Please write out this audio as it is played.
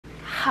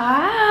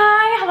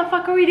Hi, how the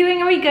fuck are we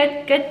doing? Are we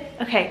good? Good?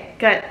 Okay,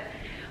 good.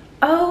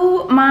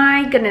 Oh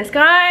my goodness,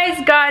 guys,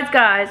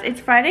 it's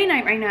Friday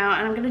night right now,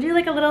 and I'm gonna do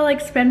like a little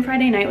spend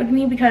Friday night with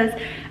me because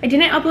I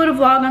didn't upload a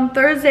vlog on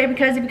Thursday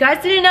because if you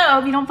guys didn't know,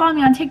 if you don't follow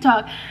me on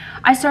TikTok,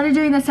 I started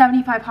doing the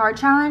 75 hard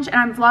challenge, and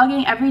I'm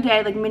vlogging every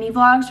day, like mini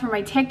vlogs for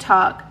my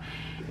TikTok,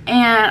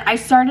 and I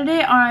started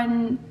it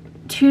on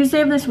Tuesday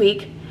of this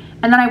week,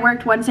 and then I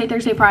worked Wednesday,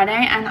 Thursday, Friday,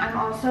 and I'm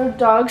also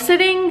dog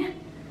sitting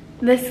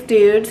this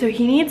dude, so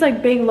he needs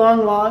like big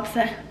long walks.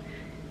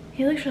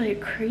 He looks really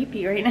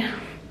creepy right now.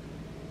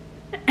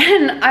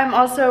 And I'm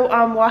also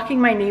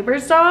walking my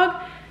neighbor's dog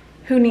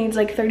who needs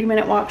like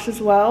 30-minute walks as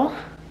well.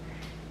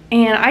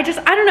 And I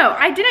don't know,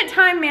 I didn't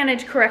time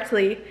manage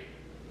correctly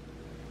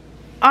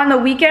on the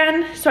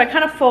weekend, so I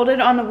kind of folded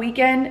on the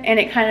weekend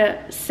and it kind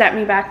of set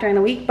me back during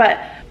the week.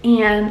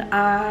 And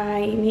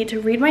I need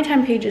to read my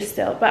 10 pages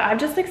still, but I've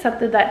just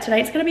accepted that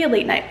tonight's gonna be a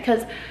late night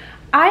because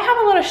I have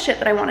a lot of shit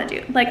that I want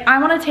to do. Like, I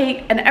want to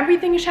take an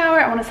everything shower,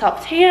 I want to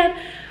self tan,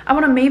 I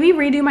want to maybe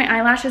redo my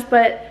eyelashes,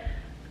 but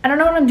I don't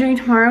know what I'm doing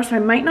tomorrow, so I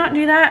might not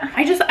do that.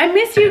 I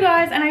miss you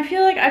guys, and I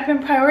feel like I've been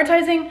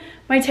prioritizing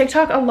my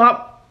TikTok a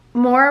lot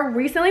more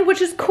recently, which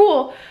is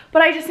cool,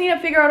 but I just need to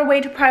figure out a way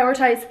to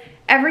prioritize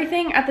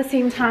everything at the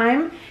same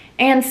time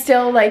and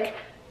still like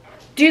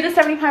do the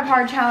 75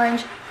 hard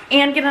challenge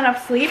and get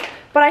enough sleep.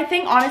 But I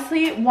think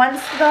honestly,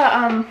 once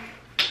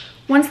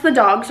the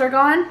dogs are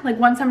gone, like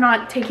once I'm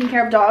not taking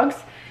care of dogs,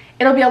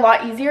 it'll be a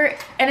lot easier.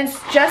 And it's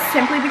just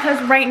simply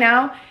because right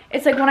now,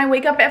 it's like when I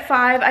wake up at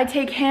 5, I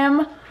take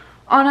him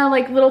on a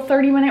like little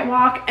 30-minute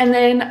walk, and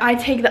then I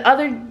take the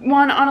other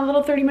one on a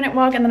little 30-minute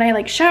walk, and then I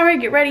like shower,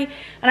 get ready,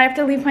 and I have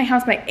to leave my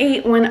house by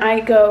 8 when I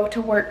go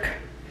to work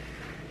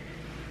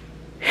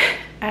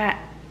at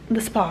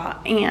the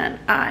spa. And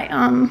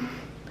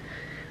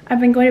I've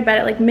been going to bed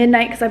at like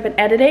midnight because I've been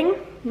editing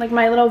like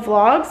my little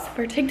vlogs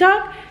for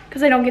TikTok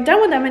because I don't get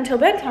done with them until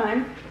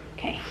bedtime.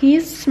 Okay,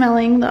 he's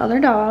smelling the other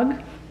dog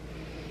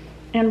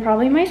and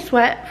probably my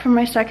sweat from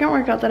my second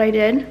workout that I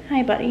did.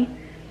 Hi, buddy.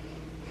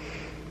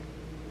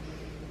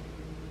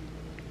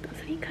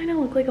 Doesn't he kind of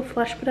look like a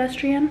flesh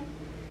pedestrian?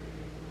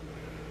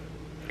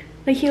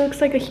 Like he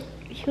looks like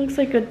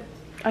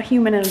a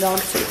human in a dog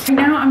suit.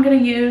 Right now I'm gonna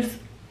use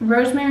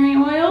rosemary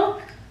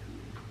oil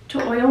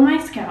to oil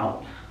my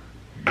scalp.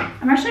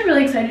 I'm actually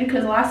really excited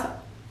because last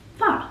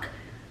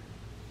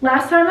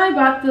time I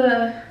bought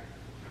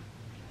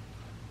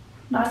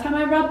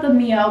the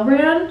Miel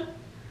brand,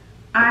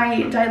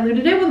 I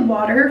diluted it with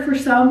water for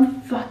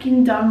some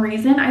fucking dumb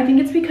reason. I think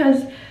it's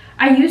because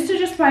I used to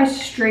just buy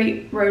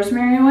straight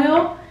rosemary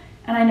oil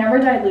and I never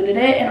diluted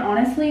it, and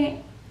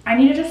honestly, I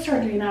need to just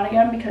start doing that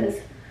again because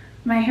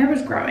my hair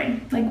was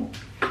growing, like,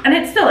 and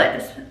it still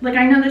is. Like,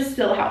 I know this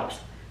still helps,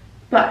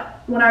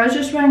 but when I was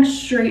just buying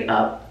straight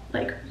up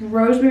like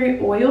rosemary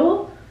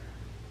oil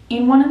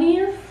in one of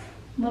these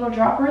little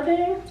dropper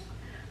things,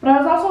 but I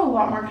was also a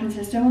lot more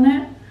consistent with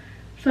it.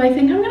 So I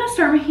think I'm gonna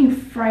start making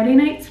Friday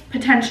nights,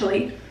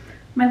 potentially,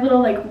 my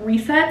little like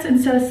resets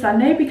instead of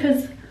Sunday,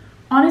 because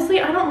honestly,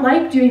 I don't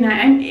like doing that.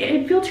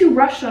 I feel too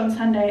rushed on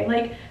Sunday.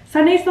 Like,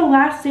 Sunday's the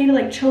last day to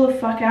like chill the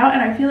fuck out,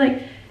 and I feel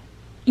like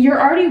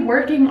you're already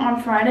working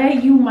on Friday.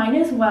 You might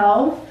as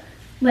well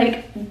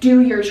like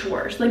do your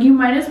chores. Like, you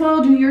might as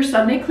well do your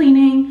Sunday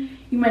cleaning.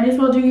 You might as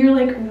well do your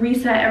like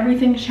reset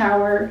everything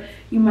shower.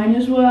 You might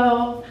as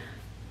well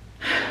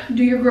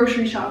do your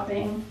grocery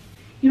shopping.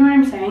 You know what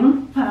I'm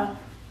saying? Wow,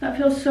 that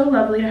feels so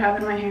lovely to have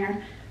in my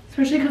hair,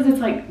 especially because it's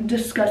like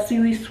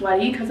disgustingly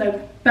sweaty because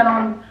I've been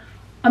on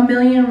a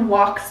million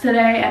walks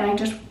today and I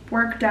just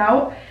worked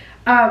out.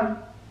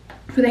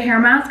 For the hair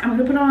mask, I'm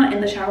gonna put it on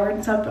in the shower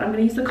and stuff, but I'm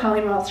gonna use the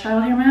Colleen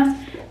Rothschild hair mask.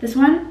 This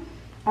one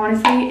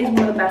honestly is one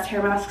of the best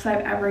hair masks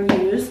I've ever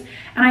used,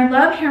 and I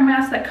love hair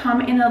masks that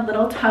come in a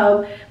little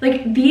tub.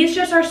 Like, these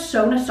just are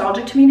so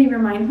nostalgic to me. They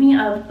remind me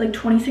of like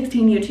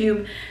 2016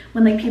 YouTube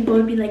when like people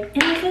would be like,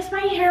 is this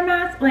my hair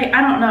mask? Like,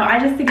 I don't know, I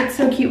just think it's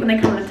so cute when they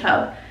come in a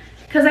tub,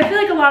 because I feel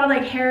like a lot of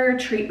like hair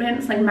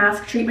treatments, like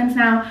mask treatments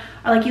now,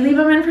 are like you leave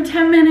them in for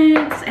 10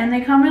 minutes and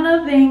they come in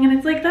a thing, and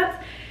it's like,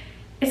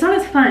 it's not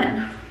as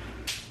fun.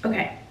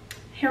 Okay,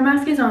 hair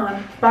mask is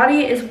on.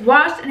 Body is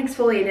washed and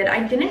exfoliated.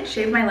 I didn't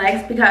shave my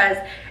legs because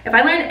if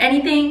I learned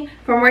anything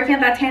from working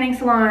at that tanning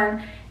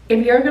salon,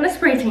 if you're gonna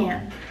spray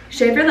tan,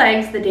 shave your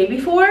legs the day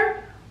before,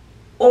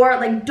 or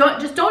like don't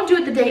do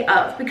it the day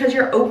of, because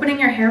you're opening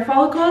your hair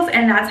follicles,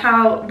 and that's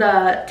how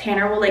the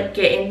tanner will like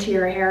get into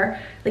your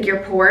hair, like your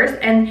pores.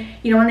 And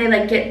you know when they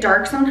like get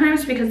dark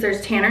sometimes because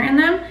there's tanner in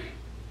them,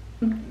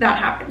 that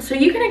happens. So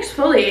you can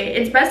exfoliate.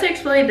 It's best to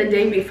exfoliate the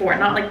day before,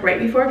 not like right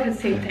before, because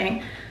same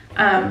thing.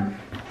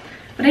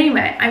 But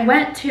anyway, I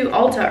went to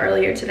Ulta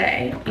earlier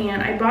today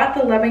and I bought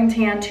the Loving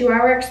Tan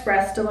 2-Hour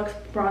Express Deluxe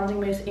Bronzing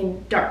Mousse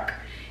in dark.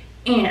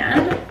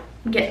 And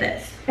get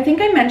this, I think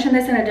I mentioned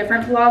this in a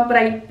different vlog, but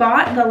I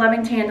bought the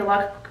Loving Tan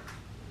Deluxe,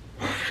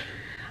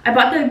 I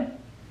bought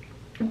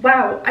the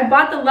wow, I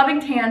bought the Loving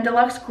Tan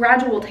Deluxe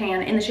Gradual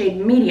Tan in the shade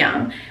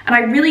medium, and I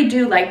really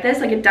do like this.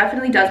 Like, it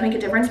definitely does make a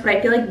difference, but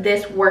I feel like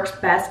this works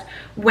best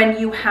when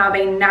you have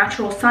a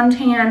natural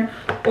suntan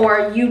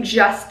or you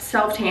just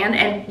self-tan,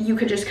 and you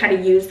could just kind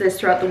of use this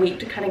throughout the week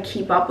to kind of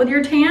keep up with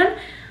your tan,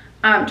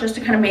 just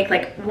to kind of make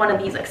like one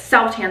of these like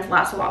self-tans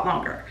last a lot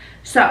longer.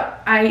 So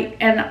I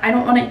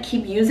don't want to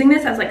keep using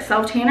this as like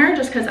self-tanner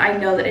just because I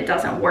know that it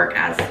doesn't work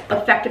as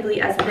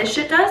effectively as this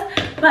shit does.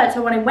 But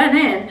so when I went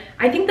in,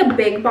 I think the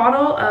big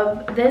bottle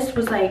of this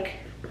was like,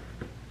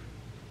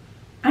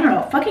 I don't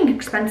know, fucking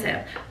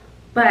expensive.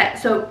 But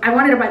so I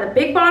wanted to buy the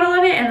big bottle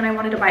of it, and then I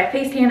wanted to buy a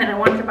face tan, and I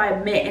wanted to buy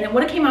a mitt, and it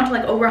would have came out to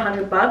like over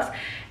 $100.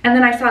 And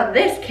then I saw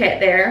this kit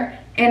there,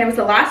 and it was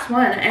the last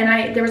one,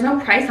 and there was no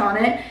price on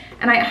it,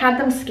 and I had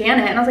them scan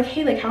it, and I was like,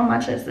 hey, like, how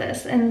much is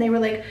this? And they were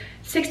like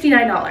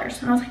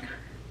 $69, and I was like,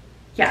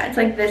 yeah, it's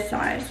like this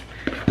size.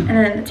 And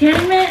then the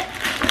tanning mitt,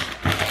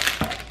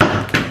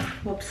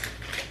 whoops.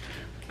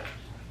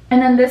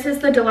 And then this is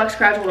the Deluxe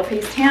Gradual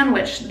Face Tan,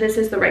 which this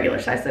is the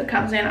regular size that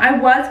comes in. I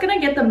was gonna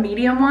get the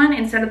medium one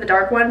instead of the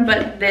dark one,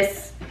 but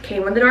this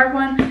came with the dark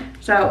one.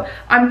 So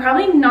I'm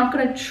probably not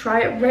gonna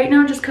try it right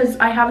now just because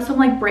I have some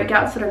like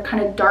breakouts that are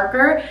kind of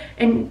darker,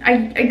 and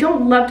I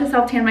don't love to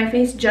self-tan my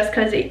face just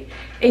because it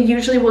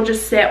usually will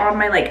just sit on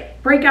my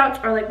like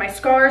breakouts or like my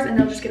scars, and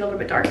they'll just get a little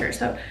bit darker.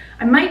 So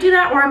I might do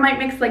that, or I might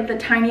mix like the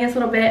tiniest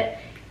little bit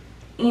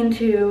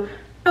into,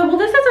 oh, well,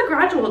 this is a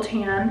gradual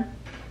tan.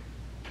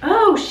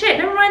 Oh shit,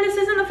 never mind, this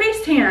isn't the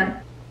face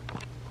tan.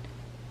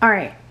 All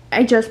right,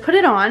 I just put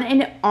it on,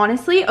 and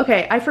honestly,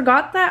 okay, I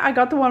forgot that I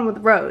got the one with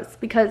rose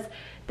because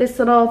this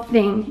little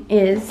thing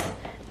is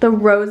the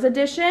rose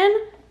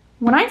edition.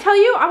 When I tell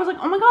you, I was like,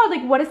 oh my God,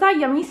 like, what is that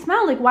yummy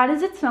smell? Like, why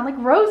does it smell like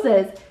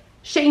roses?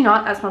 Shit you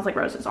not, that smells like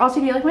roses.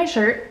 Also, do you like my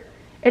shirt?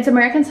 It's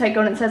American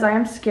Psycho, and it says, I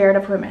am scared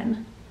of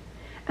women.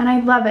 And I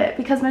love it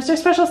because Mr.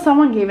 Special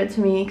Someone gave it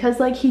to me because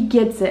like he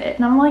gets it.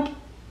 And I'm like,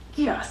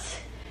 yes.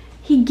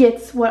 He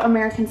gets what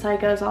American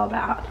Psycho is all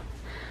about.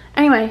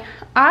 Anyway,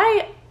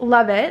 I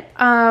love it.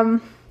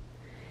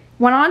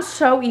 Went on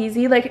so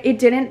easy. Like, it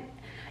didn't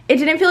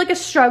feel like a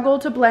struggle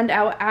to blend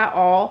out at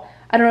all.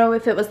 I don't know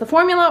if it was the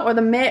formula or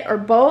the mitt or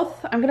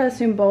both. I'm gonna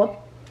assume both.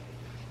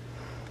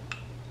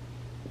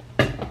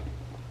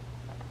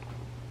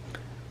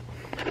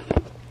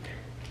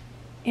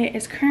 It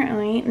is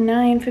currently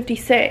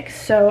 9:56,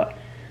 so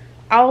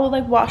I'll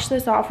like wash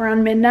this off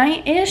around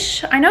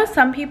midnight-ish. I know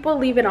some people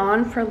leave it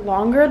on for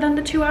longer than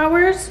the 2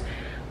 hours,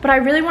 but I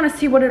really want to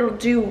see what it'll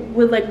do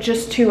with like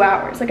just 2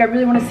 hours. Like, I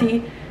really want to see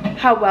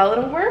how well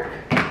it'll work.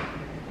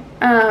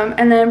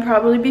 And then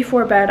probably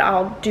before bed,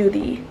 I'll do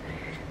the,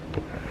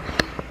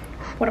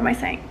 what am I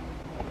saying?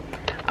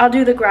 I'll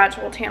do the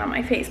gradual tan on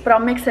my face, but I'll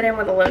mix it in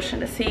with a lotion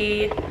to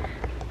see.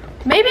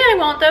 Maybe I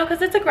won't though,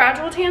 because it's a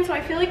gradual tan, so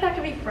I feel like that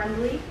could be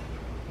friendly.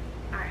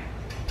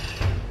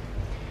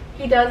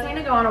 He does need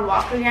to go on a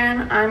walk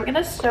again. I'm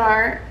gonna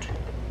start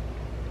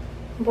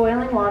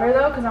boiling water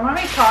though, because I'm gonna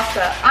make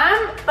pasta.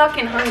 I'm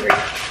fucking hungry,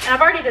 and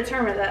I've already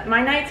determined that my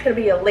night's gonna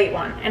be a late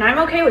one, and I'm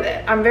okay with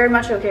it. I'm very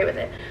much okay with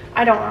it.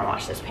 I don't want to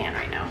wash this pan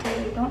right now.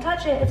 Don't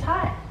touch it, it's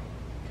hot.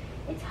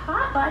 It's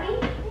hot, buddy,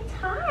 it's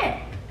hot.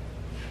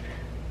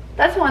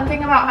 That's one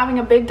thing about having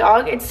a big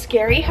dog. It's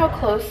scary how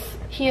close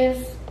he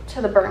is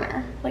to the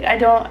burner. Like,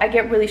 I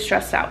get really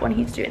stressed out when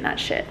he's doing that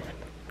shit.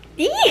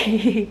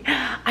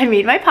 I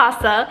made my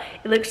pasta.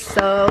 It looks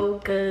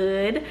so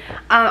good.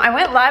 I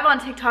went live on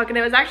TikTok, and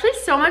it was actually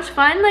so much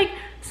fun. Like,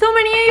 so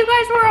many of you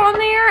guys were on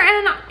there,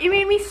 and it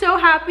made me so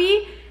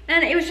happy.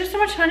 And it was just so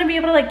much fun to be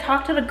able to like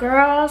talk to the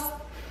girls,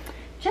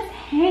 just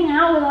hang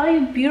out with all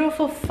you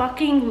beautiful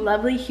fucking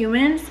lovely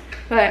humans.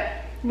 But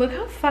look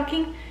how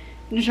fucking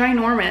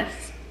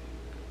ginormous.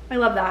 I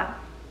love that.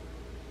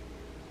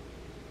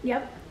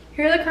 Yep.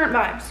 Here are the current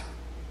vibes.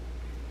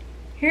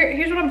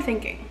 Here's what I'm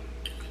thinking.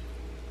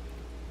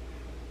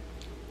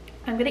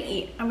 I'm gonna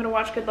eat. I'm gonna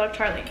watch Good Luck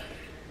Charlie.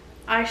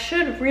 I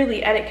should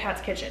really edit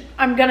Kat's Kitchen.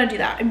 I'm gonna do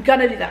that. I'm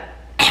gonna do that.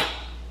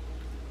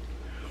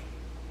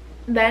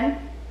 Then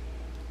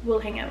we'll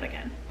hang out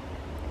again.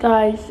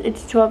 Guys,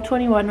 it's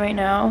 12:21 right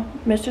now.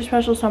 Mr.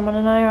 Special Someone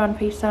and I are on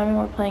FaceTime, and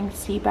we're playing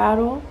Sea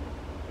Battle.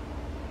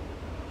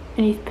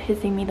 And he's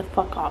pissing me the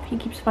fuck off. He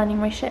keeps finding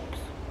my ships.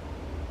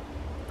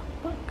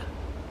 Look.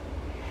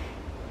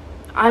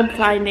 I'm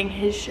finding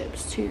his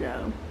ships too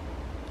though.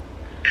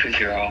 Because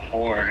you're a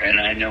whore, and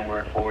I know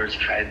where whores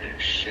hide their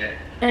shit.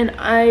 And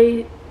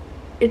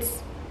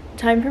it's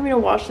time for me to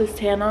wash this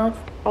tan off.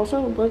 Also,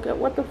 look at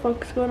what the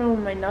fuck's going on with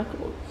my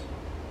knuckles.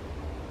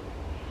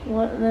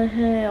 What the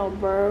hell,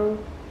 bro?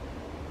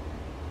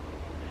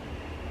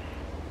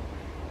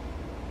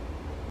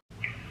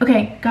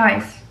 Okay,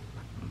 guys.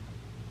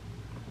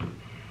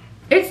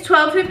 It's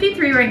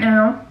 12:53 right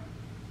now.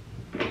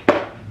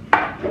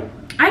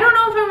 I don't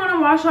know if I want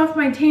to wash off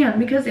my tan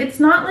because it's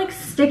not like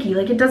sticky.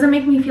 Like, it doesn't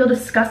make me feel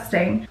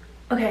disgusting.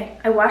 Okay,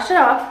 I washed it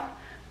off.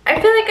 I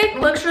feel like it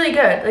looks really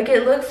good. Like,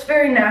 it looks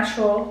very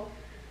natural.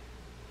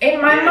 In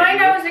my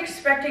mind, I was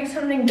expecting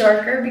something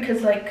darker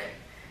because, like,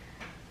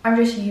 I'm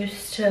just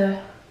used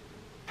to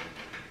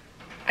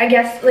I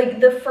guess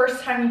like the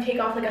first time you take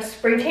off like a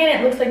spray tan,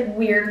 it looks like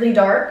weirdly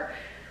dark.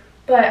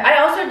 But I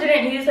also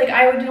didn't use, like,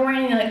 I didn't wear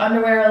any like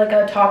underwear or like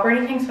a top or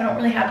anything, so I don't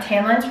really have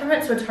tan lines from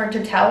it, so it's hard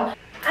to tell.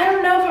 I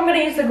don't know if I'm gonna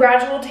use the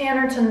gradual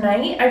tanner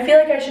tonight. I feel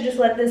like I should just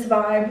let this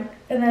vibe,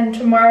 and then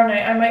tomorrow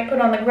night I might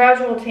put on the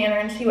gradual tanner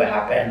and see what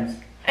happens.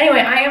 Anyway,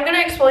 I am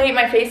gonna exfoliate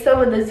my face though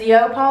with the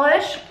Zio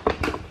polish.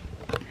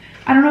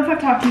 I don't know if I've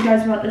talked to you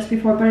guys about this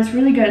before, but it's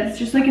really good. It's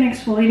just like an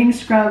exfoliating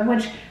scrub,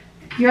 which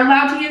you're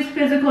allowed to use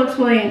physical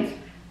exfoliants.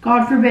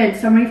 God forbid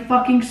somebody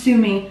fucking sue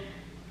me.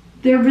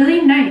 They're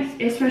really nice,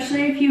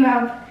 especially if you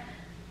have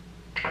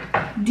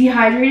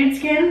dehydrated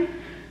skin.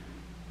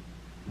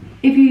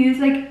 If you use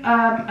like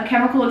a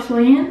chemical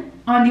exfoliant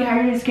on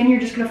dehydrated skin,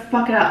 you're just gonna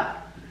fuck it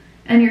up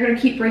and you're gonna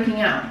keep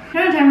breaking out. I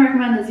don't have time to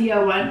recommend the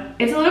Zio one.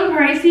 It's a little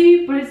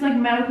pricey, but it's like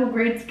medical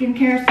grade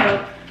skincare,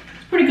 so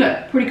it's pretty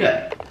good, pretty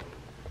good.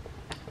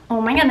 Oh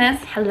my goodness,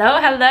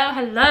 hello, hello,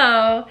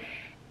 hello.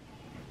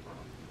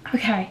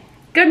 Okay,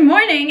 good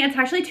morning. It's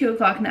actually 2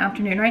 o'clock in the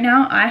afternoon right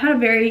now. I had a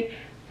very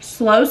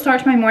slow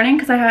start to my morning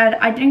because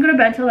I didn't go to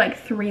bed till like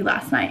 3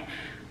 last night,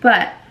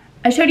 but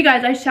I showed you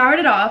guys I showered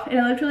it off and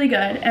it looked really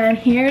good. And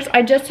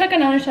I just took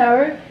another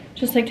shower,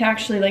 just like to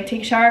actually like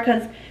take a shower,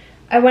 because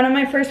I went on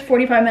my first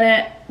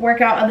 45-minute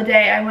workout of the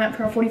day. I went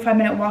for a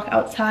 45-minute walk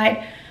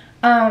outside.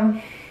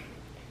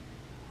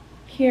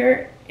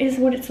 Here is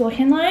what it's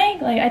looking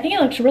like. I think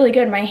it looks really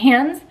good. My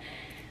hands,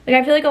 like,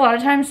 I feel like a lot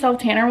of times self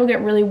tanner will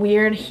get really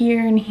weird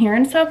here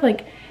and stuff.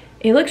 Like,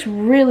 it looks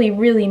really,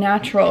 really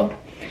natural.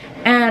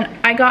 And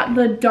I got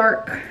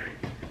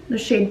the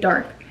shade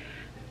dark.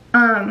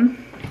 Oh,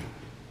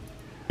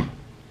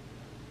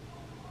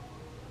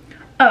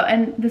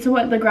 and this is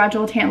what the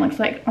gradual tan looks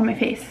like on my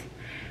face.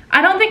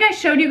 I don't think I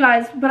showed you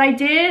guys, but I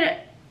did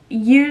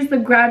use the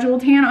gradual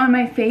tan on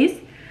my face.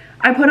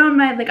 I put on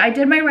my, I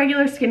did my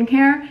regular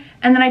skincare,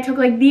 and then I took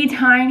like the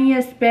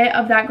tiniest bit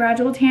of that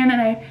gradual tan and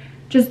I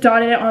just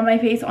dotted it on my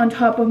face on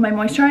top of my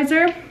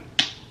moisturizer.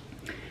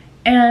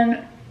 And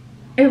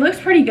it looks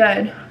pretty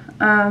good.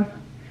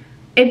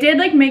 It did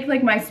like make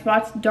like my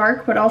spots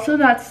dark, but also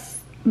that's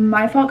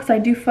my fault because I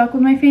do fuck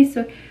with my face,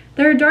 so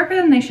they're darker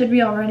than they should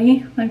be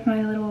already, like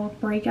my little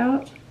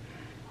breakout.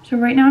 So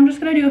right now I'm just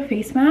gonna do a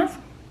face mask.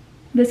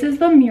 This is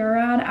the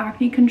Murad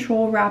Acne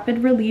Control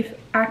Rapid Relief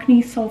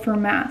Acne Sulfur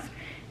Mask.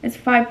 It's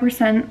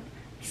 5%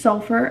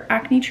 sulfur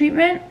acne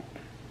treatment.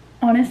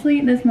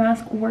 Honestly, this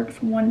mask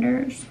works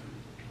wonders.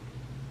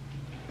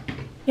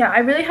 Yeah, I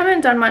really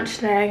haven't done much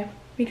today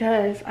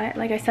because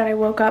like I said, I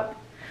woke up.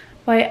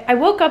 Well, I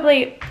woke up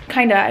late,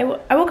 kinda.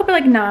 I woke up at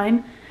like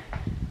 9,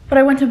 but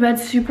I went to bed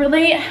super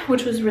late,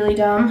 which was really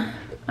dumb.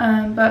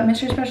 But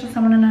Mr. Special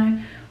Someone and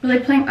I were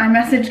like playing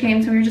iMessage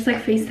games, and we were just like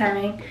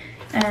FaceTiming.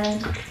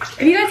 And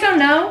if you guys don't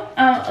know,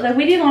 like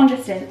we do long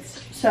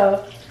distance.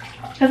 So,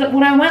 because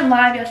when I went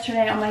live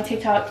yesterday on my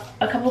TikTok,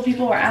 a couple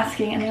people were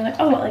asking, and they're like,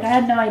 "Oh, like I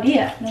had no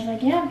idea." And I was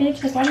like, "Yeah,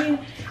 bitch. Like, why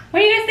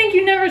do you guys think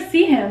you never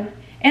see him?"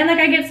 And like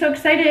I get so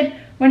excited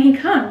when he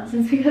comes.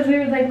 It's because we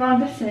were like long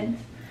distance.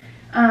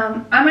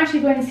 I'm actually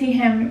going to see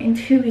him in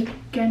 2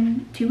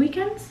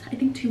 weekends? I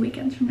think 2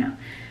 weekends from now.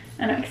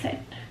 And I'm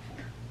excited.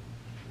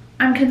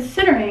 I'm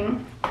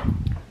considering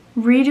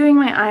redoing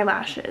my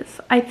eyelashes.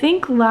 I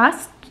think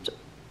last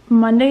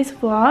Monday's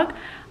vlog,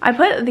 I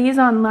put these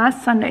on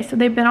last Sunday, so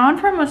they've been on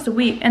for almost a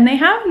week, and they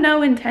have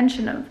no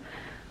intention of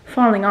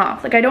falling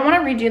off. Like, I don't want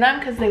to redo them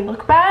because they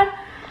look bad.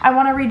 I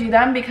want to redo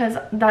them because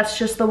that's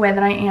just the way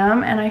that I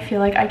am, and I feel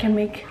like I can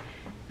make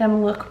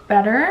them look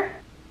better.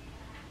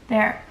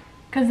 There.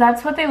 Because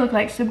that's what they look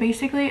like. So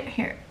basically,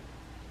 here,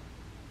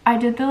 I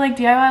did the like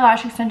DIY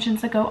lash extensions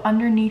that go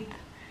underneath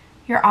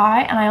your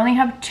eye, and I only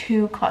have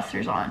 2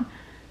 clusters on.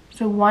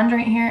 So one's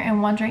right here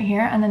and one's right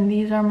here, and then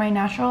these are my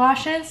natural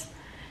lashes.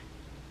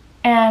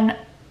 And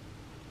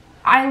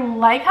I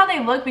like how they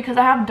look because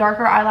I have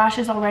darker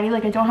eyelashes already.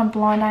 Like, I don't have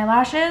blonde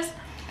eyelashes,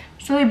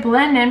 so they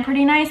blend in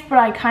pretty nice, but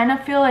I kind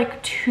of feel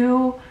like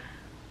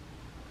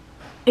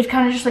it's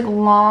kind of just like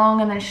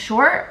long and then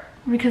short,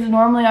 because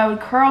normally I would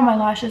curl my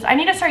lashes. I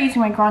need to start using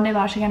my grande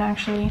lash again,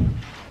 actually.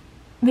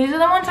 These are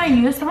the ones I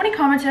use. Somebody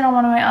commented on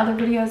one of my other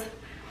videos.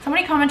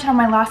 Somebody commented on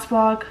my last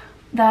vlog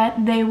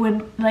that they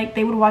would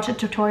watch a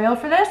tutorial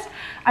for this.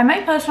 I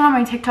might post one on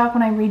my TikTok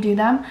when I redo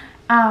them.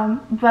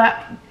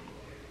 But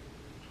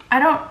I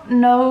don't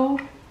know.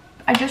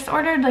 I just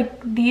ordered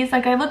like these.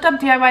 Like, I looked up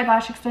DIY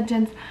lash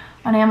extensions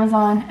on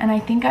Amazon, and I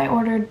think I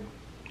ordered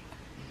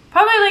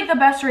probably like the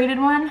best rated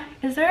one.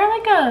 Is there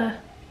like a...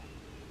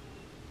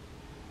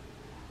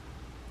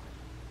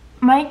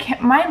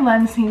 My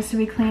lens needs to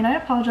be clean. I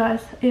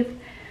apologize if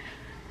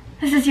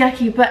this is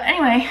yucky, but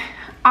anyway,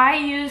 I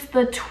use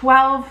the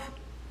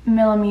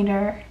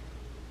 12mm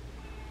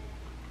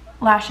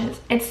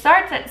lashes. It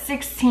starts at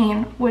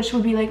 16, which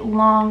would be like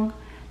long,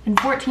 then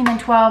 14, then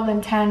 12,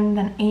 then 10,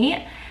 then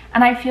 8.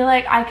 And I feel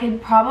like I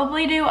could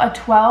probably do a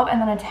 12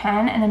 and then a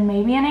 10 and then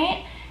maybe an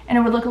 8, and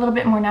it would look a little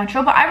bit more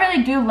natural. But I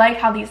really do like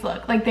how these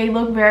look. Like, they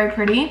look very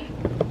pretty.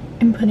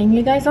 I'm putting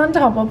you guys on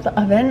top of the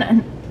oven,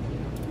 and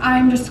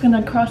I'm just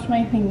gonna cross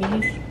my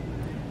fingers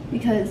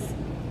because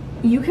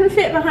you can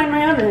fit behind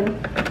my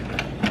oven.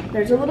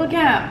 There's a little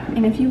gap,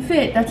 and if you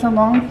fit, that's a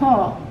long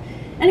fall.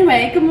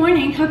 Anyway, good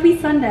morning, happy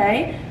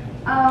Sunday.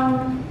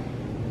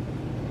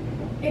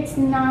 It's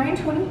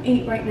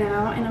 9:28 right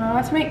now, and I'm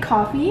about to make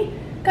coffee.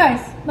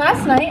 Guys,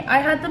 last night I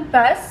had the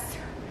best.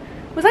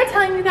 Was I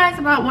telling you guys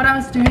about what I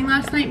was doing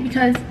last night?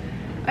 Because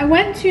I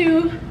went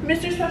to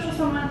Mr. Special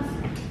Someone's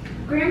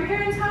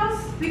grandparents'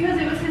 house because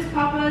it was his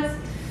papa's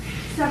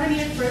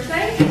 70th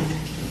birthday.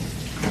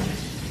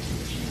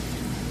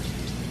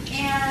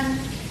 And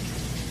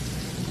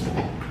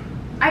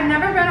I've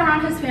never been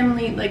around his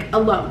family like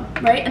alone,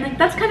 right? And like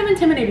that's kind of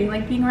intimidating,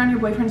 like being around your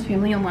boyfriend's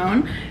family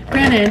alone.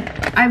 Granted,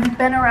 I've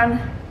been around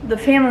the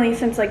family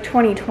since like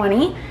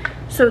 2020,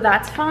 so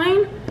that's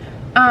fine.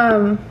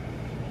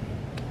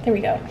 There we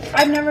go.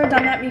 I've never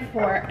done that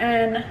before,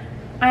 and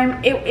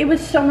it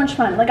was so much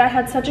fun. Like I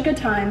had such a good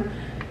time.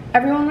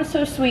 Everyone was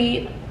so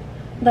sweet,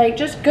 like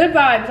just good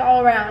vibes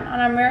all around,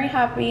 and I'm very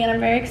happy and I'm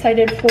very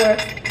excited for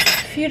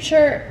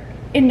future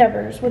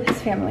endeavors with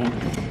his family.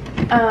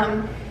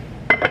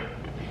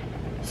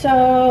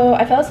 So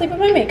I fell asleep with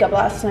my makeup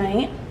last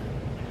night.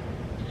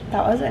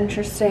 That was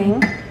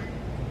interesting.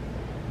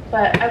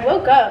 But I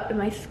woke up and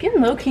my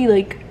skin low-key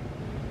like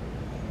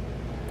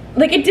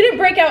it didn't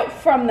break out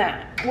from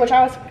that, which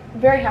I was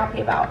very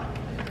happy about.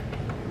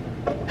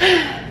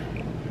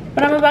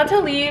 But I'm about to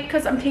leave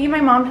because I'm taking my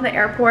mom to the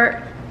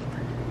airport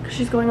because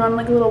she's going on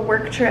like a little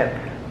work trip.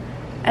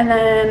 And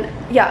then,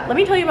 yeah, let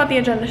me tell you about the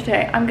agenda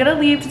today. I'm gonna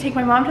leave to take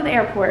my mom to the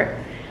airport.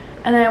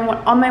 And then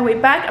on my way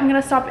back, I'm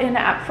gonna stop in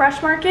at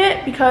Fresh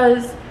Market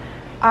because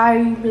I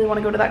really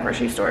wanna go to that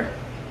grocery store.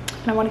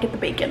 And I wanna get the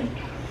bacon.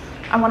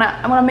 I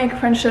wanna make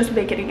French toast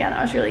bacon again.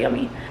 That was really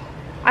yummy.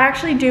 I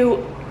actually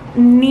do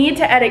need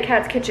to edit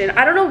Kat's Kitchen.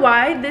 I don't know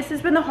why. This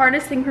has been the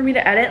hardest thing for me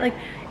to edit. Like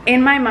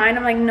in my mind,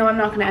 I'm like, no, I'm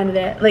not gonna edit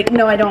it. Like,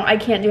 no, I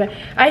can't do it.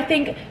 I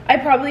think I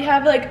probably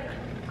have like,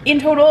 in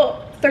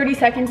total, 30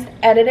 seconds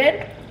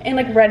edited and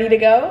like ready to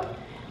go.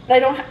 But I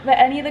don't have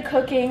any of the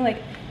cooking,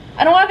 like,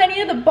 I don't have any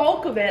of the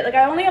bulk of it. Like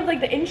I only have like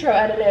the intro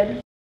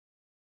edited.